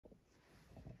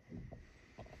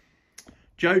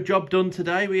Joe, job done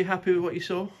today. Were you happy with what you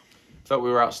saw? Felt we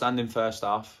were outstanding first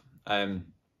half. And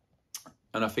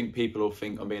I think people will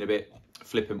think I'm being a bit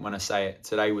flippant when I say it.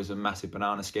 Today was a massive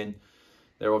banana skin.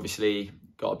 They're obviously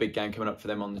got a big game coming up for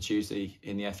them on the Tuesday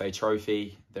in the FA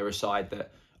Trophy. They're a side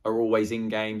that are always in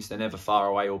games. They're never far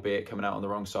away, albeit coming out on the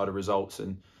wrong side of results.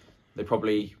 And they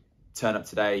probably turn up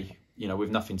today, you know, with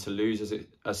nothing to lose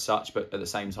as such, but at the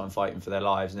same time fighting for their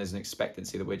lives. And there's an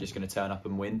expectancy that we're just going to turn up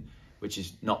and win, which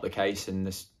is not the case, and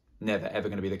this never ever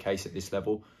going to be the case at this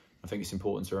level. I think it's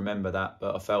important to remember that.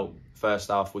 But I felt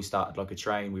first half we started like a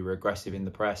train. We were aggressive in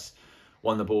the press,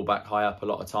 won the ball back high up a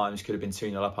lot of times. Could have been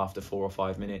 2-0 up after 4 or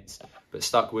 5 minutes, but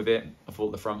stuck with it. I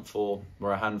thought the front four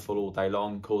were a handful all day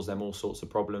long, caused them all sorts of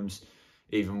problems.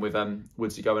 Even with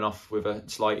Woodsy going off with a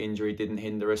slight injury didn't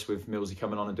hinder us, with Millsy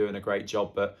coming on and doing a great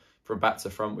job. But from back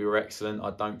to front we were excellent. I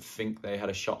don't think they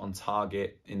had a shot on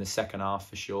target in the second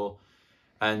half for sure.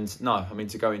 And no, I mean,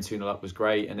 to go in 2-0 up was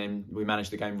great. And then we managed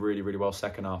the game really, really well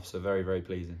second half. So very, very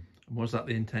pleasing. Was that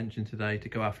the intention today, to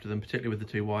go after them, particularly with the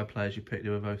two wide players you picked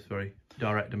who were both very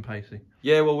direct and pacey?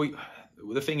 Yeah, well,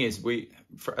 the thing is,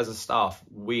 as a staff,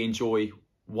 we enjoy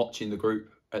watching the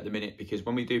group at the minute, because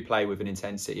when we do play with an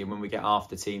intensity and when we get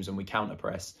after teams and we counter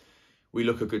press, we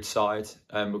look a good side.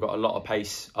 We've got a lot of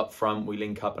pace up front. We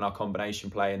link up, and our combination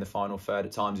play in the final third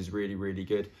at times is really, really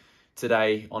good.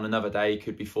 Today, on another day,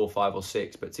 could be 4, 5 or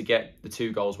 6. But to get the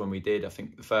 2 goals when we did, I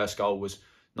think the first goal was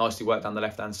nicely worked down the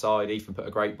left-hand side. Ethan put a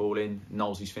great ball in.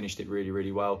 Knowlesy's finished it really,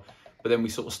 really well. But then we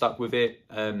sort of stuck with it.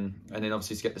 And then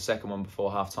obviously to get the second one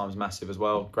before half-time is massive as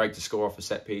well. Great to score off a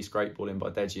set-piece. Great ball in by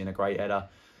Deji and a great header.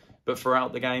 But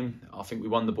throughout the game, I think we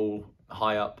won the ball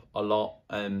high up a lot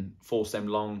and forced them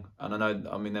long. And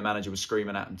I mean, their manager was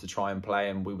screaming at them to try and play,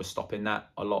 and we were stopping that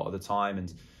a lot of the time.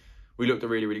 And we looked a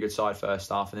really, really good side first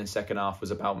half, and then second half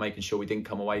was about making sure we didn't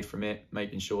come away from it,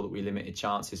 making sure that we limited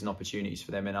chances and opportunities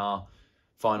for them in our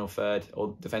final third,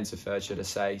 or defensive third, should I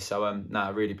say. So,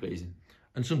 really pleasing.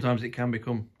 And sometimes it can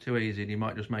become too easy, and you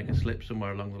might just make a slip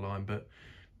somewhere along the line, but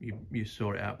you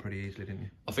saw it out pretty easily, didn't you?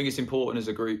 I think it's important as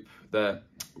a group that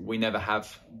we never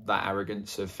have that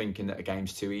arrogance of thinking that a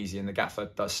game's too easy, and the gaffer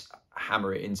does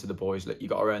hammer it into the boys that you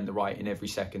got to earn the right in every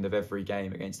second of every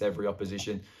game against every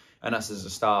opposition. And us as a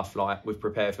staff, like, we've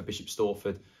prepared for Bishop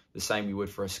Stortford the same we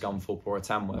would for a Scunthorpe or a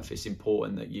Tamworth. It's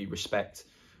important that you respect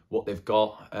what they've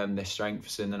got, their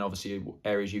strengths, and then obviously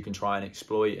areas you can try and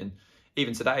exploit. And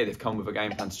even today, they've come with a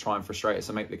game plan to try and frustrate us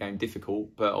and make the game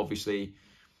difficult. But obviously,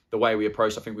 the way we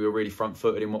approached, I think we were really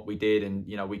front-footed in what we did, and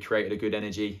we created a good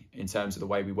energy in terms of the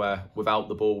way we were without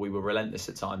the ball. We were relentless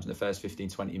at times in the first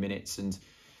 15-20 minutes, and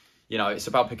it's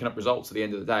about picking up results at the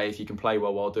end of the day. If you can play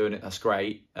well while doing it, that's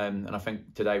great. And I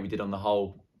think today we did, on the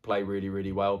whole, play really,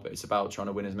 really well. But it's about trying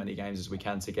to win as many games as we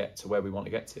can to get to where we want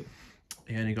to get to.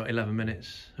 He only got 11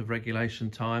 minutes of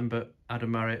regulation time, but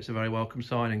Adam Marriott's a very welcome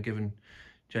signing given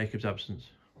Jacob's absence.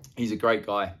 He's a great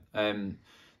guy.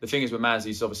 The thing is with Maz,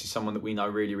 he's obviously someone that we know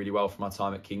really, really well from our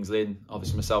time at Kings Lynn.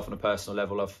 Obviously myself on a personal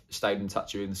level, I've stayed in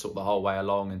touch with him sort of the whole way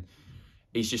along, and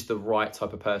he's just the right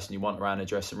type of person you want around a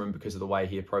dressing room because of the way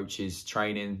he approaches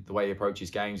training, the way he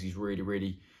approaches games. He's really,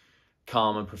 really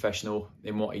calm and professional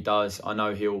in what he does. I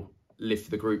know he'll lift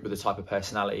the group with the type of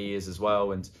personality he is as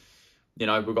well. And,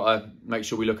 we've got to make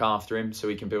sure we look after him so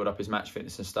he can build up his match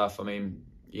fitness and stuff. I mean,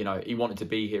 he wanted to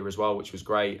be here as well, which was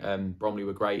great. Bromley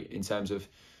were great in terms of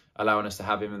allowing us to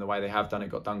have him, and the way they have done it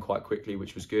got done quite quickly,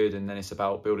 which was good. And then it's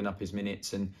about building up his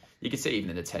minutes. And you could see even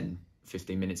in the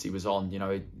 10-15 minutes he was on,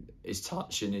 his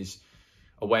touch and his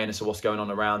awareness of what's going on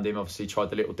around him. Obviously tried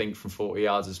the little dink from 40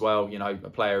 yards as well. A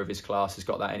player of his class has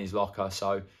got that in his locker.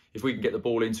 So if we can get the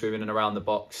ball into him in and around the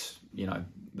box,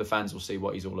 the fans will see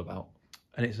what he's all about.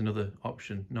 And it's another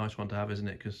option, nice one to have, isn't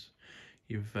it? Because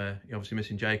you're obviously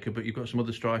missing Jacob, but you've got some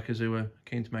other strikers who are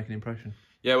keen to make an impression.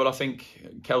 Yeah, well, I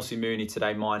think Kelsey Mooney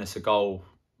today, minus a goal,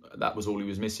 that was all he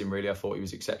was missing, really. I thought he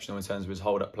was exceptional in terms of his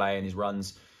hold-up play and his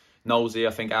runs. Knowlesy,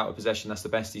 I think out of possession, that's the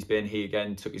best he's been. He,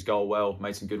 again, took his goal well,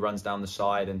 made some good runs down the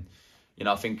side. And,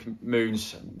 I think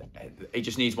Moons, he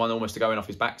just needs one almost to go in off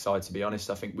his backside, to be honest.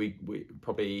 I think we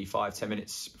probably 5-10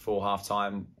 minutes before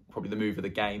half-time, probably the move of the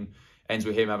game, ends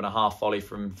with him having a half volley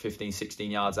from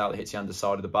 15-16 yards out that hits the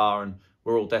underside of the bar, and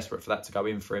we're all desperate for that to go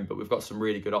in for him. But we've got some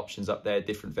really good options up there,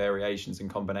 different variations and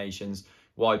combinations,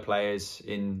 wide players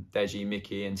in Deji,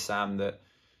 Mickey and Sam that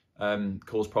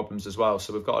cause problems as well.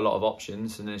 So we've got a lot of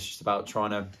options, and it's just about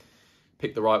trying to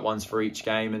pick the right ones for each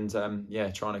game and,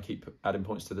 trying to keep adding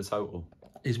points to the total.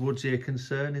 Is Woodsy a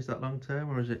concern? Is that long-term,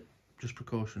 or is it just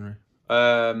precautionary?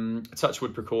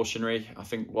 Touchwood precautionary. I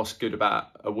think what's good about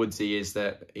a Woodsy is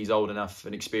that he's old enough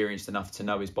and experienced enough to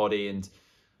know his body, and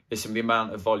listen, the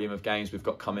amount of volume of games we've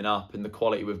got coming up and the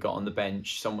quality we've got on the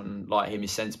bench, someone like him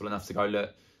is sensible enough to go,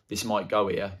 look, this might go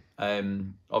here.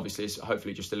 Obviously, it's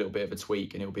hopefully just a little bit of a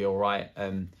tweak and it'll be all right.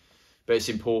 But it's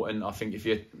important, I think, if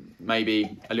you're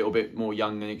maybe a little bit more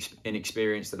young and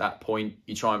inexperienced at that point,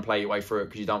 you try and play your way through it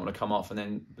because you don't want to come off and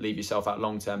then leave yourself out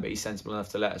long term. But he's sensible enough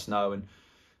to let us know. And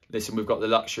listen, we've got the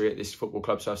luxury at this football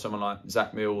club. So someone like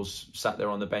Zach Mills sat there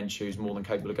on the bench who's more than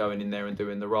capable of going in there and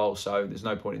doing the role. So there's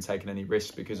no point in taking any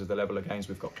risks because of the level of games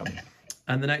we've got coming.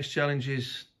 And the next challenge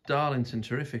is Darlington.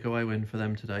 Terrific away win for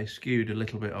them today. Skewed a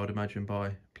little bit, I would imagine,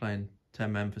 by playing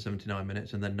 10 men for 79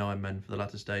 minutes and then 9 men for the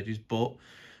latter stages. But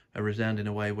a resounding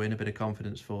away win, a bit of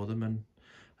confidence for them, and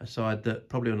a side that,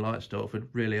 probably unlike Stortford,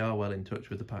 really are well in touch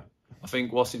with the pack. I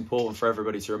think what's important for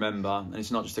everybody to remember, and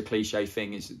it's not just a cliche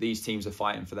thing, is that these teams are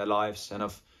fighting for their lives. And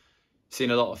I've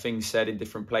seen a lot of things said in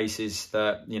different places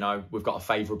that, you know, we've got a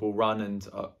favourable run and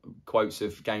quotes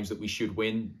of games that we should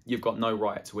win. You've got no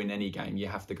right to win any game. You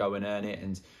have to go and earn it.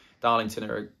 And Darlington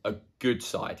are a good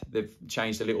side. They've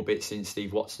changed a little bit since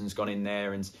Steve Watson's gone in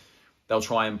there, and they'll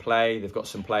try and play. They've got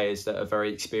some players that are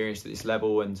very experienced at this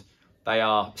level, and they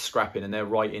are scrapping and they're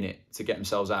right in it to get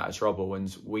themselves out of trouble.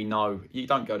 And we know you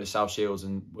don't go to South Shields,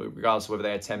 and regardless of whether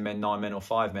they're 10 men, 9 men or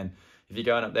 5 men, if you're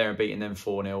going up there and beating them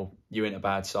 4-0, you're in a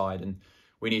bad side. And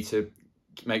we need to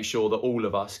make sure that all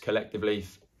of us collectively,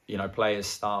 you know, players,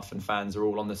 staff and fans are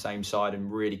all on the same side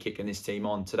and really kicking this team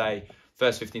on. Today,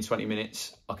 first 15, 20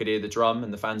 minutes, I could hear the drum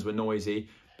and the fans were noisy.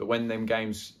 But when them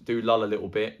games do lull a little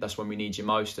bit, that's when we need you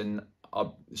most. And I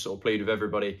sort of plead with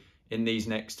everybody in these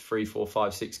next 3, 4,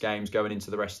 5, 6 games going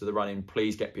into the rest of the running,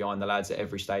 please get behind the lads at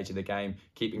every stage of the game.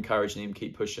 Keep encouraging them,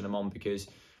 keep pushing them on, because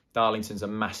Darlington's a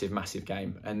massive, massive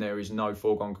game and there is no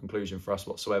foregone conclusion for us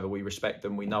whatsoever. We respect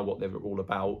them, we know what they're all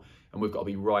about, and we've got to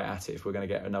be right at it if we're going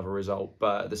to get another result.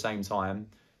 But at the same time,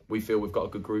 we feel we've got a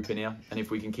good group in here, and if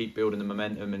we can keep building the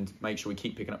momentum and make sure we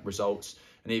keep picking up results,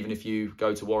 and even if you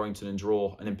go to Warrington and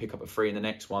draw and then pick up a 3 in the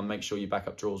next one, make sure you back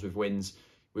up draws with wins.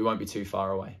 We won't be too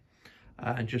far away.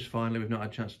 And just finally, we've not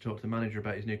had a chance to talk to the manager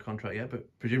about his new contract yet, but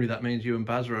presumably that means you and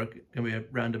Baz are going to be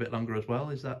around a bit longer as well.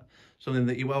 Is that something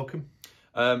that you welcome?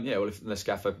 Yeah, well, if the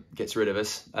Scaffer gets rid of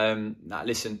us.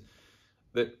 Listen,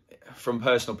 from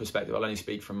personal perspective, I'll only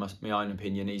speak from my own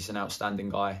opinion. He's an outstanding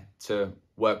guy to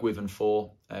work with and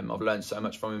for. I've learned so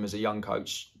much from him as a young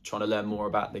coach, trying to learn more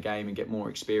about the game and get more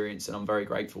experience, and I'm very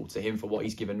grateful to him for what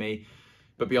he's given me.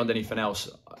 But beyond anything else,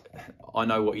 I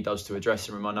know what he does to a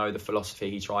dressing room. I know the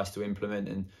philosophy he tries to implement,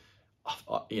 and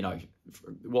you know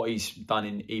what he's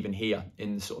done even here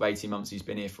in the sort of 18 months he's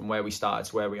been here, from where we started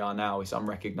to where we are now, is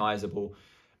unrecognisable.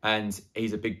 And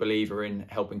he's a big believer in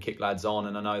helping kick lads on,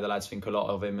 and I know the lads think a lot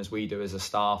of him as we do as a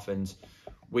staff, and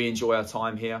we enjoy our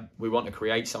time here. We want to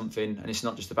create something, and it's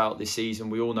not just about this season.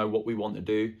 We all know what we want to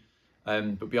do,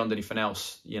 but beyond anything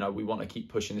else, you know, we want to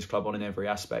keep pushing this club on in every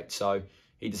aspect. So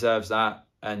he deserves that.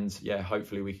 And yeah,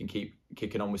 hopefully we can keep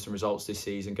kicking on with some results this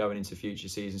season, going into future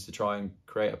seasons, to try and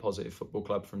create a positive football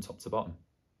club from top to bottom.